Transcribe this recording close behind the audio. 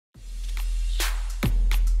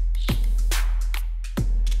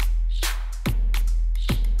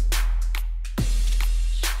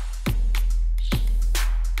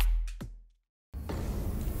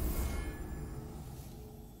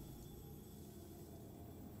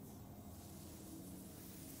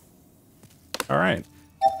All right.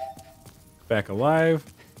 Back alive.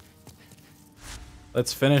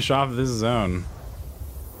 Let's finish off this zone.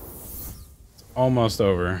 It's almost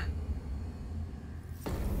over.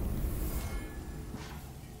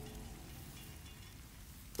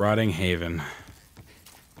 Rotting Haven.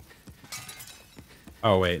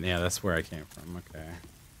 Oh, wait. Yeah, that's where I came from. Okay.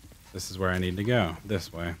 This is where I need to go.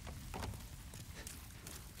 This way.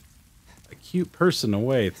 A cute person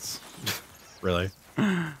awaits. Really?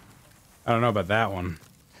 I don't know about that one.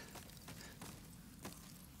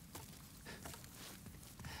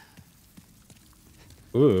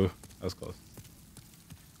 Ooh, that was close.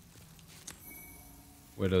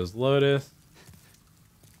 Widow's Lotus.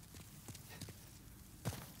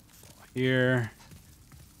 Here.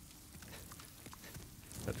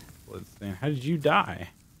 Bloodstain. How did you die?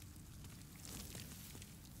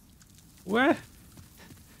 What?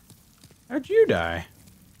 How'd you die?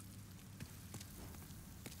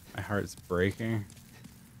 My heart's breaking.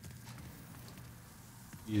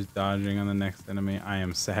 Use dodging on the next enemy. I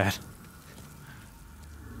am sad.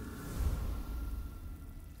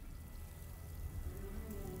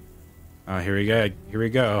 Oh, here we go. Here we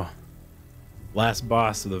go. Last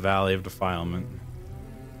boss of the Valley of Defilement.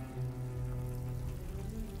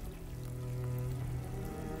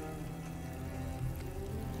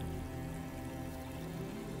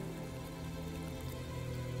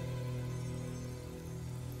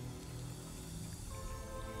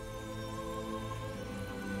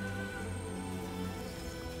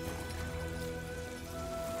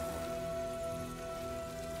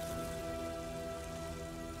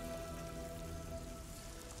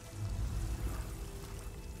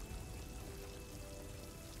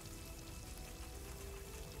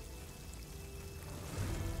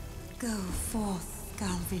 Go forth,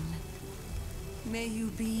 Galvin. May you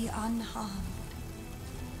be unharmed.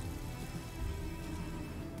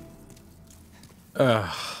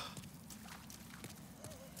 Ugh.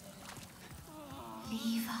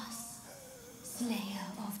 Leave us, Slayer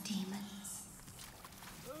of Demons.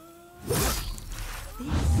 This is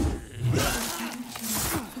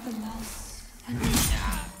redemption for the lost and the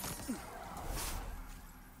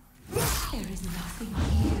There is nothing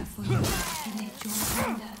here for you to let your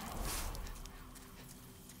wonder.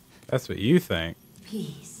 That's what you think.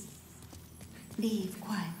 Please, leave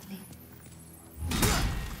quietly.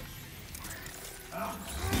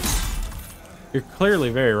 You're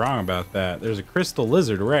clearly very wrong about that. There's a crystal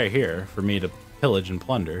lizard right here for me to pillage and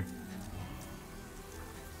plunder.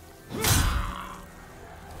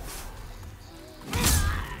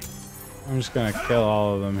 I'm just gonna kill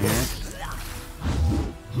all of them here.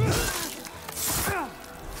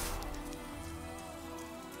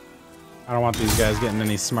 I don't want these guys getting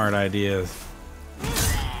any smart ideas.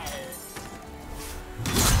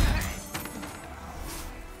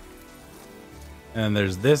 And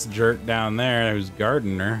there's this jerk down there who's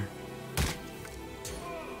guarding her.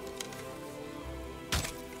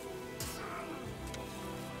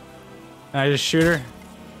 Can I just shoot her?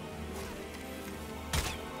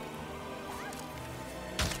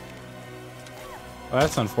 Well,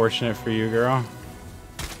 that's unfortunate for you, girl.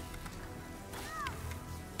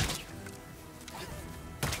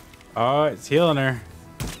 Oh, it's healing her.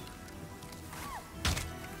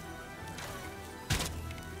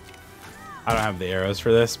 I don't have the arrows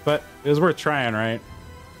for this, but it was worth trying, right?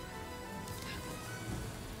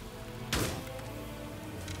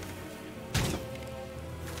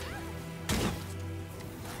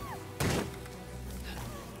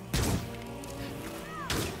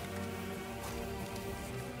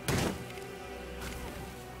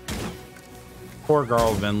 Poor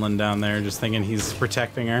Garl Vinland down there, just thinking he's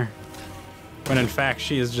protecting her, when in fact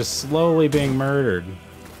she is just slowly being murdered.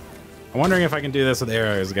 I'm wondering if I can do this with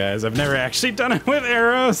arrows, guys. I've never actually done it with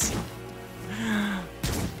arrows. I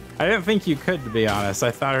didn't think you could, to be honest.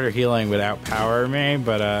 I thought her healing would outpower me,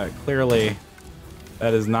 but clearly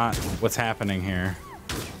that is not what's happening here.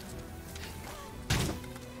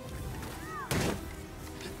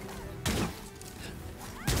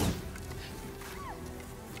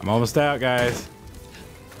 I'm almost out, guys.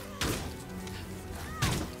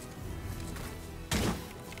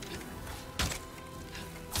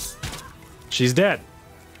 She's dead.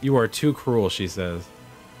 You are too cruel, she says.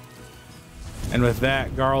 And with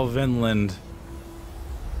that, Garl Vinland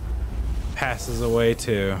passes away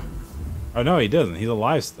too. Oh no, he doesn't. He's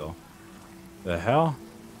alive still. The hell?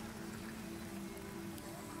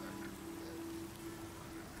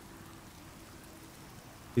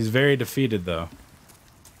 He's very defeated though.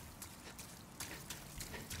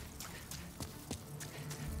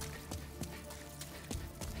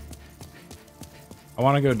 I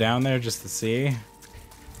want to go down there just to see.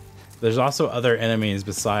 There's also other enemies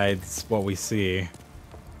besides what we see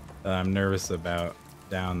that I'm nervous about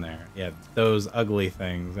down there. Yeah, those ugly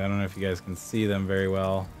things. I don't know if you guys can see them very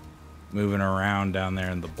well moving around down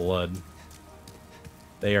there in the blood.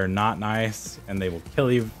 They are not nice, and they will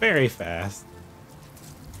kill you very fast.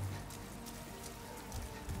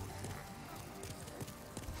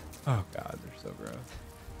 Oh god, they're so gross.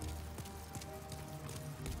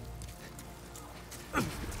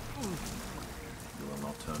 You will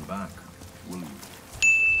not turn back, will you?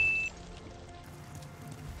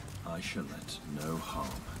 I shall let no harm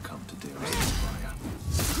come to dear Astraea.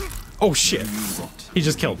 Oh shit! He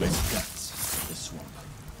just killed me.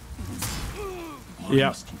 Yeah.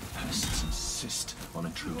 Must keep pests insist on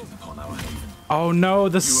intruding upon our haven. Oh no,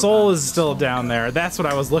 the soul is still down there. That's what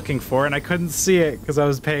I was looking for, and I couldn't see it because I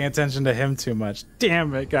was paying attention to him too much.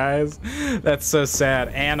 Damn it, guys. That's so sad.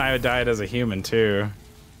 And I died as a human too.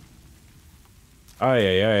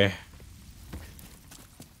 Ay, ay, ay.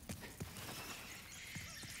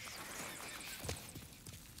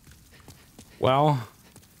 Well,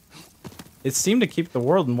 it seemed to keep the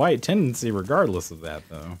world in white tendency regardless of that,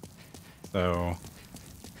 though. So,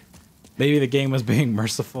 maybe the game was being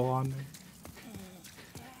merciful on me.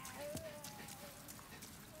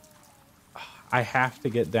 I have to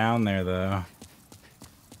get down there, though.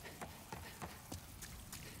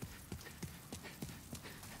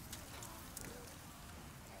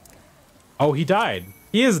 Oh, he died.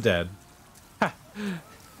 He is dead.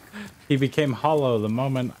 He became hollow the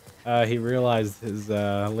moment he realized his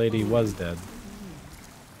lady was dead.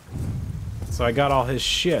 So I got all his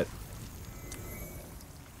shit.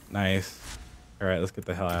 Nice. Alright, let's get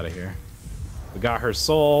the hell out of here. We got her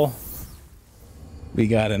soul. We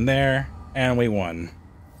got in there. And we won.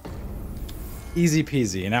 Easy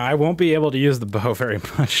peasy. Now, I won't be able to use the bow very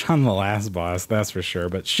much on the last boss, that's for sure.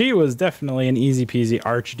 But she was definitely an easy peasy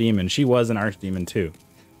archdemon. She was an archdemon too.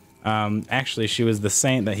 Actually, she was the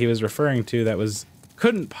saint that he was referring to that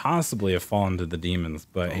couldn't possibly have fallen to the demons.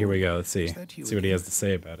 But here we go. Let's see. See what he has to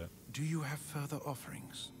say about it. Do you have further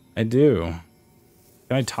offerings? I do.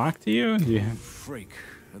 Can I talk to you? Do you have... Freak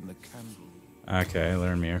and the candle. Okay,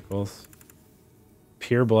 learn miracles.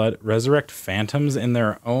 Pure blood. Resurrect phantoms in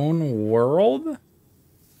their own world?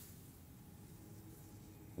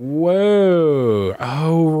 Whoa.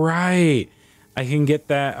 Oh, right. I can get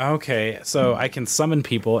that. Okay, so I can summon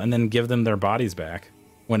people and then give them their bodies back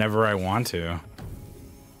whenever I want to.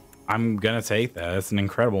 I'm gonna take that. It's an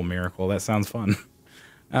incredible miracle. That sounds fun.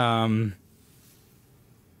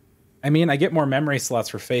 I mean, I get more memory slots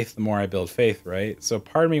for faith the more I build faith, right? So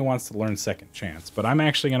part of me wants to learn second chance, but I'm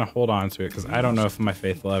actually going to hold on to it because I don't know if my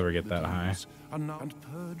faith will ever get that high. And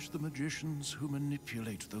purge the magicians who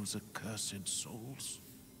manipulate those accursed souls.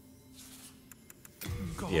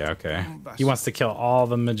 God, yeah, okay. He wants to kill all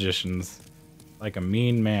the magicians. Like a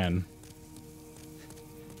mean man.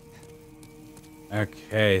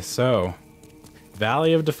 Okay, so...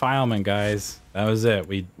 Valley of Defilement, guys. That was it.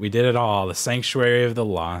 We did it all. The Sanctuary of the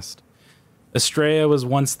Lost. Astraea was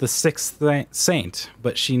once the sixth saint,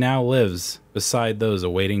 but she now lives beside those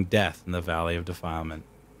awaiting death in the Valley of Defilement.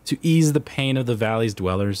 To ease the pain of the valley's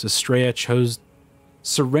dwellers, Astraea chose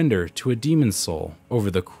surrender to a demon soul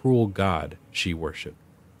over the cruel god she worshipped.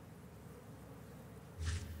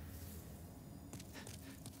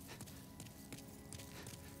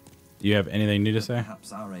 Do you have anything new to say?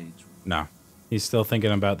 Perhaps our age. No. He's still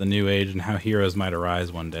thinking about the new age and how heroes might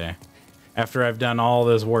arise one day. After I've done all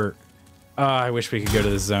this work. Oh, I wish we could go to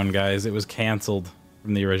this zone, guys. It was canceled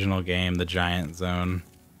from the original game, the giant zone.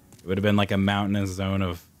 It would have been like a mountainous zone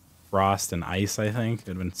of frost and ice, I think. It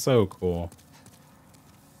would have been so cool.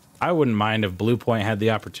 I wouldn't mind if Blue Point had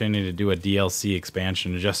the opportunity to do a DLC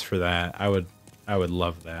expansion just for that. I would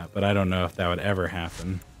love that, but I don't know if that would ever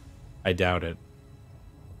happen. I doubt it.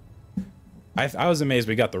 I was amazed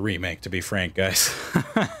we got the remake, to be frank, guys.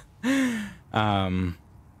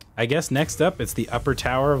 I guess next up, it's the Upper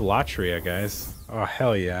Tower of Latria, guys. Oh,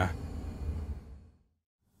 hell yeah.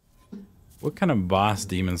 What kind of boss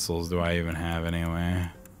demon souls do I even have, anyway?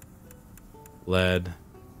 Lead,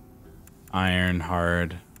 Iron,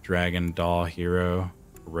 Hard, Dragon, Doll, Hero,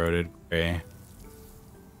 Eroded, Gray.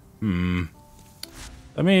 I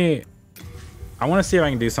want to see if I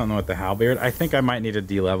can do something with the halberd. I think I might need to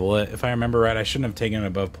de-level it. If I remember right, I shouldn't have taken it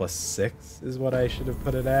above +6 is what I should have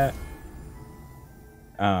put it at.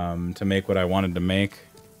 To make what I wanted to make.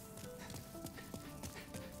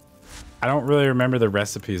 I don't really remember the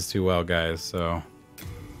recipes too well, guys, so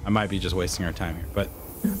I might be just wasting our time here. But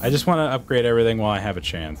I just want to upgrade everything while I have a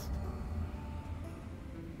chance.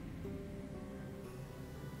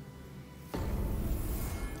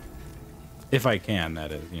 If I can,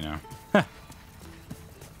 that is, you know.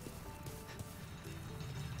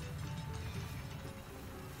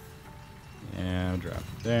 Yeah, drop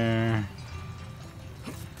it there.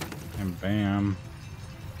 And bam.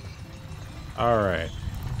 Alright.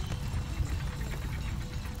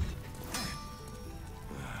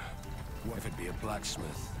 What if it be a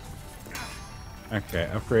blacksmith? Okay,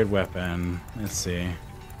 upgrade weapon. Let's see.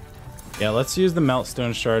 Yeah, let's use the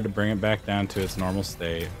Meltstone Shard to bring it back down to its normal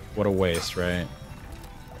state. What a waste, right?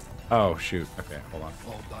 Oh, shoot. Okay, hold on.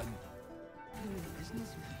 All done.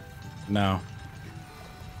 No.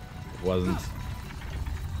 It wasn't.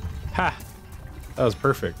 Ha! That was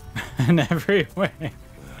perfect. In every way.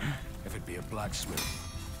 If it be a blacksmith.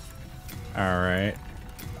 Alright.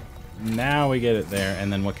 Now we get it there,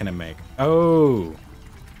 and then what can it make? Oh!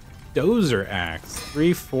 Dozer Axe.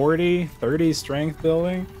 340, 30 strength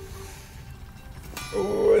building.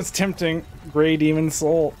 Oh, it's tempting. Grey Demon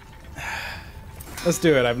Soul. Let's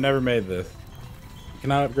do it. I've never made this. You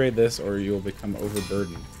cannot upgrade this or you will become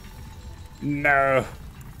overburdened. No.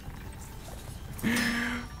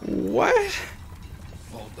 What?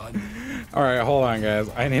 All done. Alright, hold on, guys.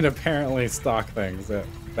 I need to apparently stock things at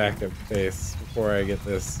backup pace before I get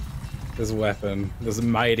this weapon. This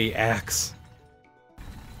mighty axe.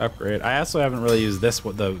 Upgrade. I also haven't really used this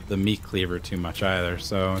the meat cleaver too much either,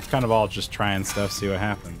 so it's kind of all just trying stuff, see what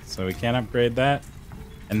happens. So we can't upgrade that.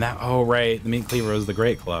 And that, oh right, the meat cleaver was the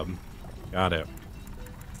Great Club. Got it.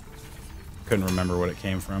 Couldn't remember what it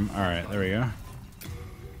came from. Alright, there we go.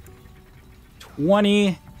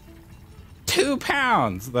 22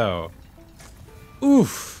 pounds, though.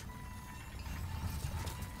 Oof.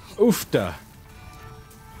 Oofta.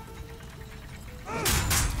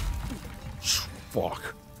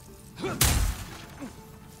 Fuck.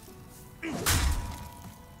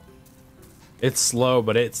 It's slow,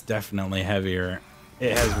 but it's definitely heavier.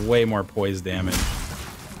 It has way more poise damage.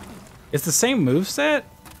 It's the same moveset,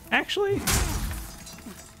 actually.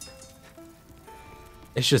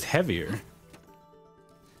 It's just heavier.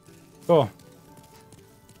 Cool.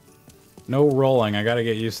 No rolling. I gotta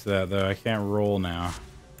get used to that, though. I can't roll now.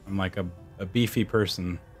 I'm like a beefy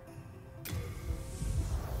person.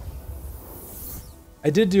 I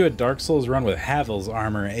did do a Dark Souls run with Havel's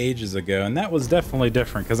armor ages ago, and that was definitely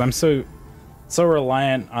different because I'm so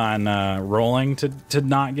reliant on rolling to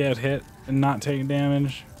not get hit and not take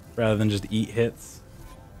damage rather than just eat hits.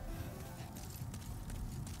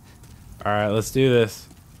 All right, let's do this.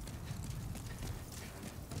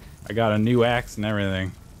 I got a new axe and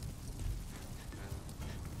everything.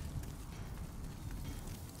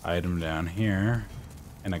 Item down here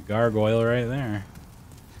and a gargoyle right there.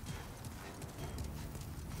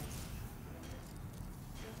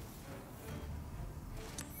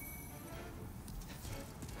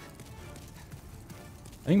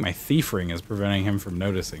 I think my thief ring is preventing him from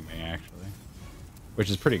noticing me, actually, which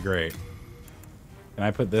is pretty great. Can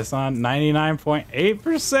I put this on?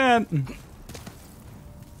 99.8%.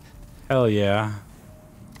 Hell yeah. How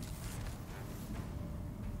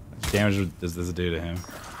much damage does this do to him?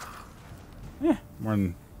 Eh, more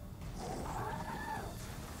than...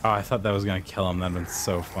 Oh, I thought that was gonna kill him. That'd been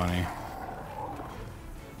so funny.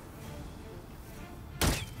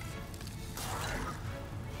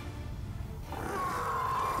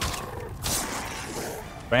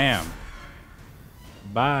 Bam.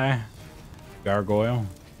 Bye, gargoyle.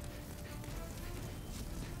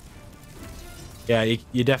 Yeah,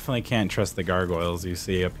 you definitely can't trust the gargoyles you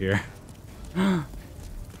see up here.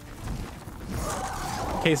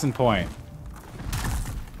 Case in point.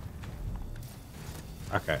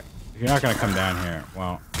 Okay, if you're not gonna come down here,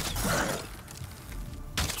 well,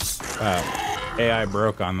 AI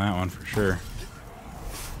broke on that one for sure.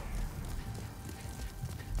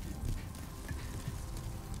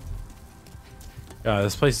 God,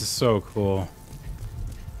 this place is so cool.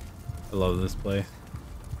 I love this place.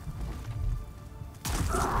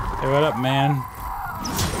 Hey, what up, man?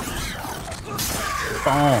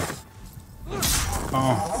 Oh.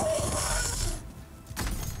 Oh.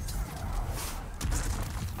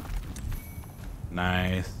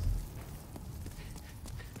 Nice.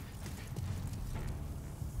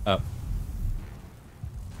 Up.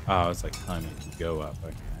 Oh, it's like telling me to go up.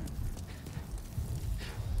 Okay.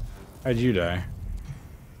 How'd you die?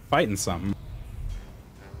 Fighting something.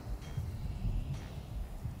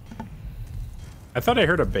 I thought I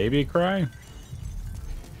heard a baby cry.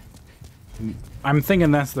 I'm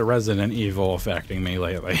thinking that's the Resident Evil affecting me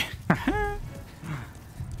lately.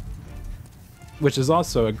 Which is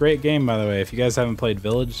also a great game, by the way. If you guys haven't played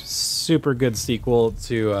Village, super good sequel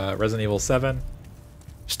to Resident Evil 7.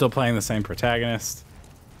 Still playing the same protagonist.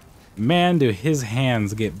 Man, do his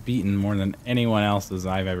hands get beaten more than anyone else's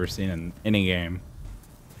I've ever seen in any game.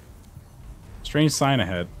 Strange sign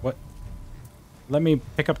ahead. What? Let me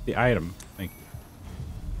pick up the item. Thank you.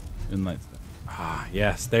 Moonlight stuff. Ah,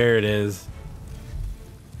 yes, there it is.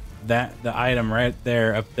 The item right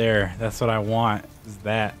there, up there. That's what I want, is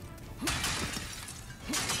that.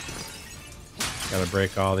 Gotta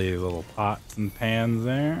break all these little pots and pans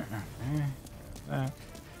there. Okay, that.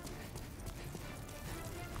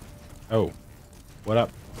 Oh, what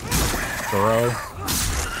up, bro?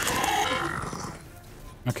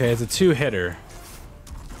 Okay, it's a 2-hitter.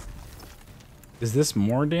 Is this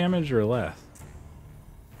more damage or less?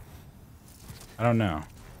 I don't know.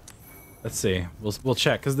 Let's see. We'll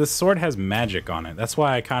check, because this sword has magic on it. That's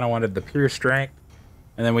why I kind of wanted the pure strength.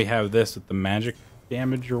 And then we have this with the magic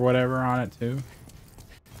damage or whatever on it too.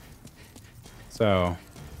 So,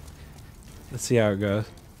 let's see how it goes.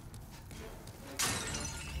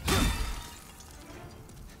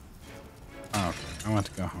 Oh, okay. I want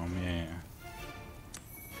to go home. Yeah.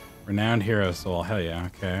 Renowned hero soul. Hell yeah.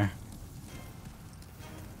 Okay.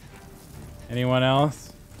 Anyone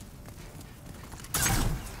else?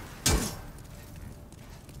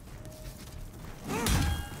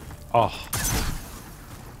 Oh.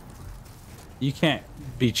 You can't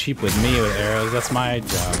be cheap with me with arrows. That's my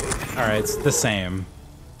job. Alright, it's the same.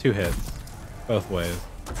 2 hits. Both ways.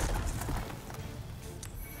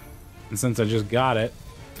 And since I just got it,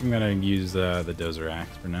 I'm gonna use the dozer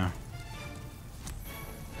axe for now.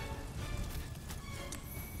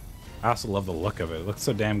 I also love the look of it. It looks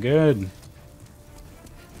so damn good.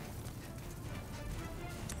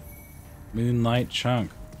 Moonlight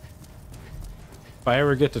chunk. If I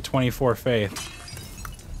ever get to 24 faith,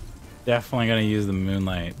 definitely gonna use the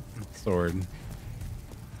moonlight sword.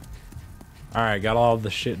 Alright, got all the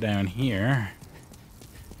shit down here.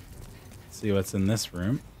 Let's see what's in this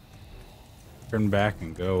room. Turn back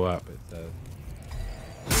and go up, it says.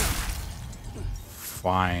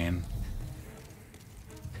 Fine.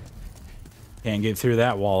 Can't get through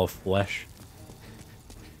that wall of flesh.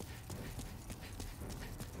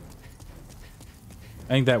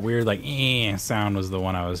 I think that weird, like, sound was the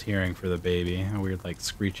one I was hearing for the baby. A weird, like,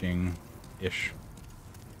 screeching-ish.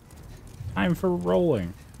 Time for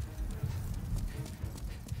rolling.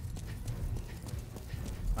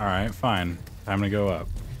 Alright, fine. Time to go up.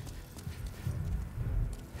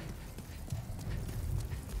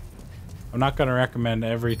 I'm not going to recommend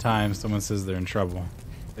every time someone says they're in trouble.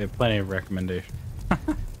 They have plenty of recommendations.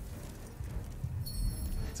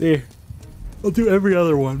 See, I'll do every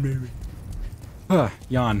other one, maybe.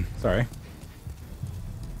 Yawn. Sorry.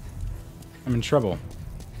 I'm in trouble.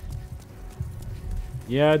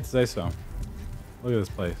 Yeah, I'd say so. Look at this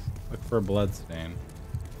place. Look for a blood stain.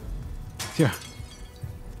 Yeah.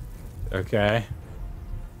 Okay.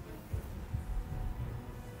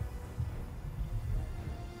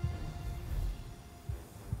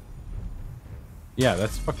 Yeah,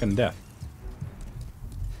 that's fucking death.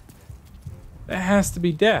 That has to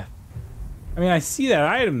be death. I mean, I see that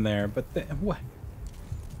item there, but what?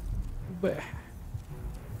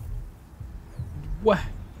 What?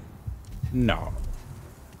 No.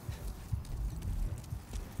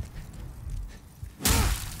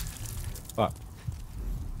 Fuck.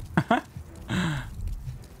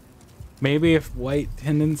 Maybe if white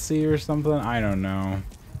tendency or something? I don't know.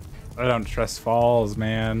 I don't trust falls,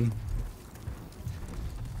 man.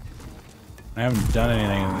 I haven't done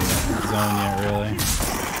anything in the zone yet, really.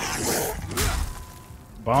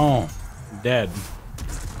 Boom. Dead.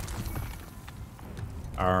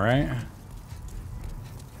 Alright.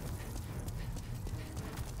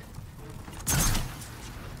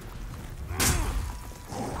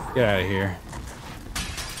 Get out of here.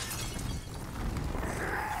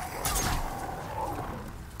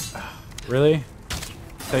 Really?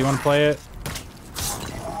 So you want to play it?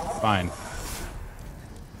 Fine.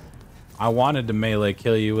 I wanted to melee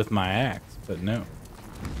kill you with my axe, but no.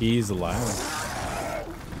 He's alive.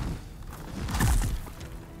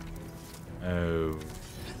 Oh.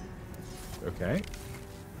 Okay.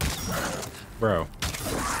 Bro.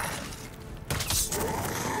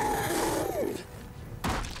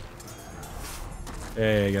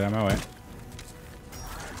 Hey, get out of my way.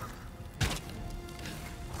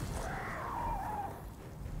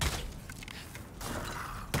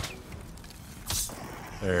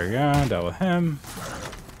 There we go, dealt with him.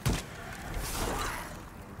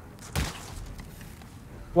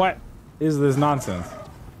 What is this nonsense?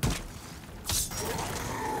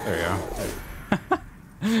 There we go.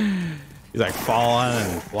 He's like falling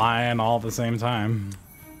and flying all at the same time.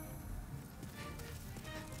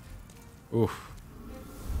 Oof.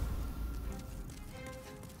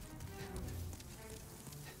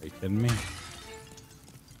 kidding me?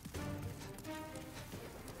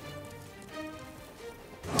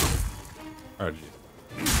 Oh, geez.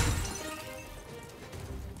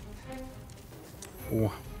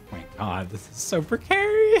 Oh my god, this is so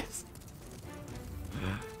precarious.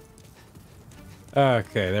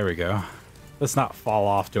 Okay, there we go. Let's not fall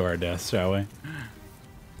off to our death, shall we?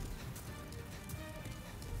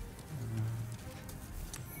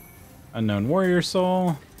 Unknown warrior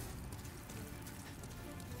soul.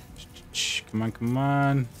 Come on, come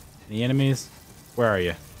on. Any enemies? Where are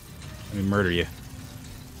you? Let me murder you.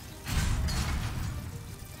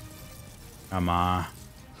 Come on.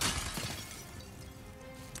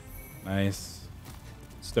 Nice.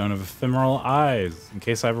 Stone of Ephemeral Eyes, in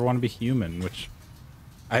case I ever want to be human, which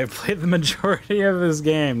I have played the majority of this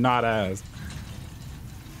game not as.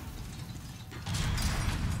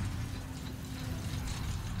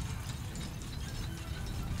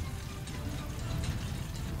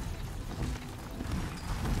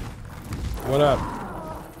 What up?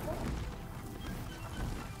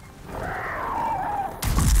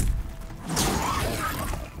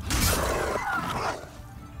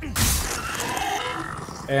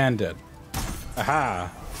 And dead.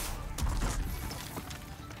 Aha!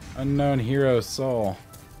 Unknown hero soul.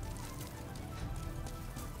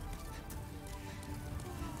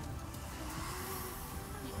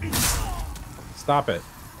 Stop it.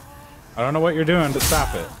 I don't know what you're doing, but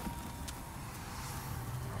stop it.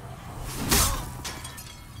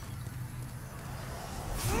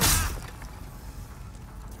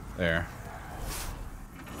 There.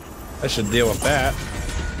 I should deal with that.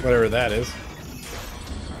 Whatever that is.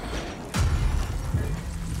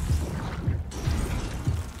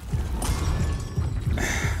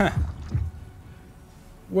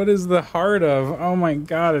 What is the heart of? Oh my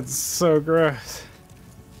god, it's so gross.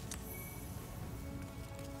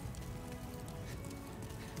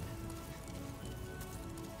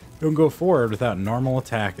 Don't go forward without normal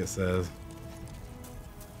attack, it says.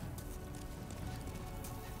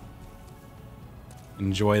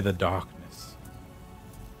 Enjoy the darkness.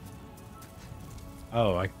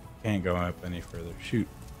 Oh, I can't go up any further. Shoot.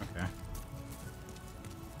 Okay.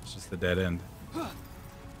 It's just the dead end.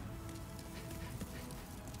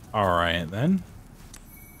 Alright then.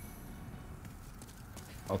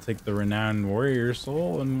 I'll take the renowned warrior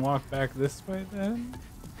soul and walk back this way then.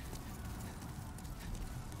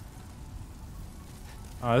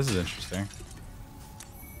 Oh, this is interesting.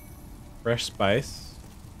 Fresh spice.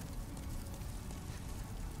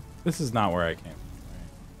 This is not where I came from, right?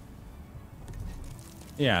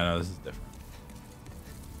 Yeah, no, this is different.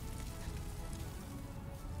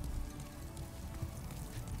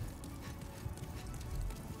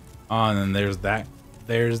 Oh, and then there's that.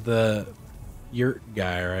 There's the yurt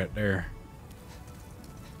guy right there.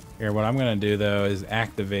 Here, what I'm gonna do though is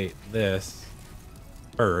activate this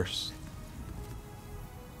first.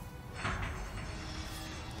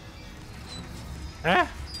 Ah!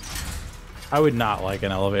 I would not like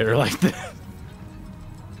an elevator like this.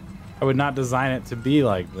 I would not design it to be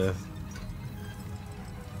like this.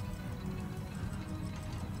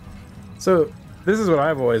 So, this is what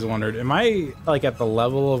I've always wondered. Am I, like, at the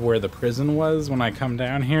level of where the prison was when I come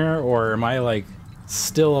down here? Or am I, like,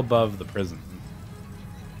 still above the prison?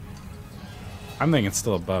 I'm thinking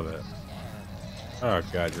still above it. Oh,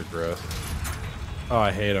 God, you're gross. Oh,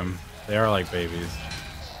 I hate them. They are like babies.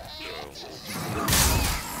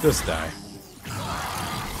 Just die.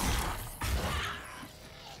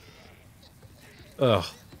 Ugh.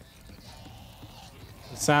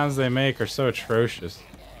 The sounds they make are so atrocious.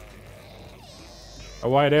 A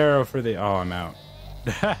white arrow for the... Oh, I'm out.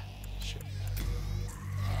 Shit.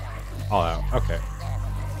 All out. Okay.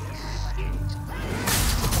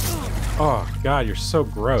 Oh, God, you're so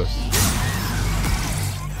gross.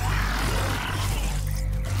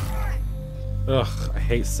 Ugh, I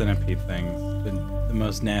hate centipede things. The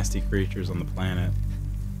most nasty creatures on the planet.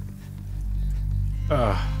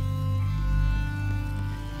 Ugh.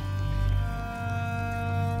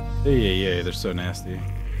 Yeah, they're so nasty.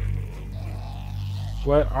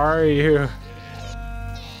 What are you?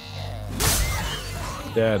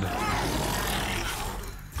 Dead.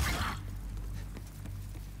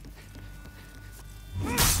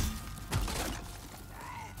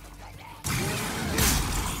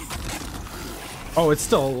 Oh, it's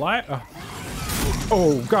still alive?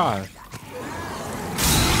 Oh, God.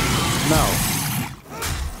 No.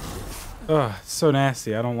 Ugh, so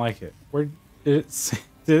nasty. I don't like it. Where did it sink?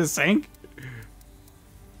 Did it sink?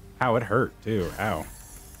 Ow, it hurt too. Ow.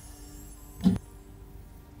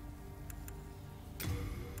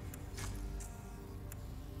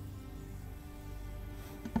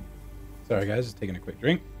 Sorry, guys. Just taking a quick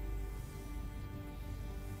drink.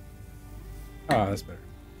 Oh, that's better.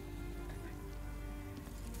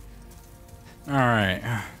 All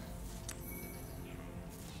right.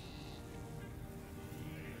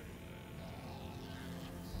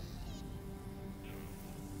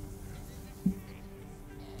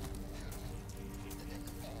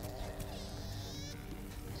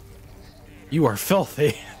 You are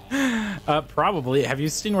filthy. Probably. Have you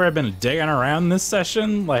seen where I've been digging around this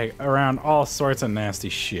session? Like, around all sorts of nasty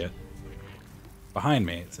shit. Behind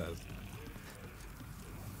me, it says.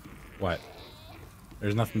 What?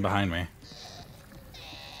 There's nothing behind me.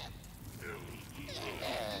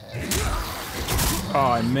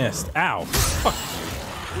 Oh, I missed. Ow. Fuck.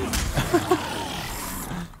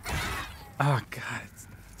 Oh, God.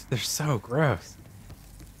 They're so gross.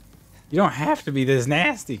 You don't have to be this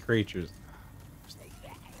nasty, creatures.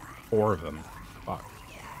 4 of them. Fuck.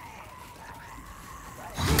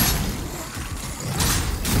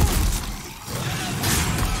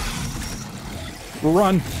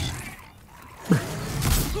 Run.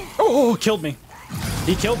 Oh, killed me.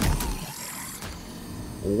 He killed me.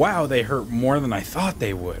 Wow, they hurt more than I thought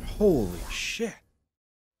they would. Holy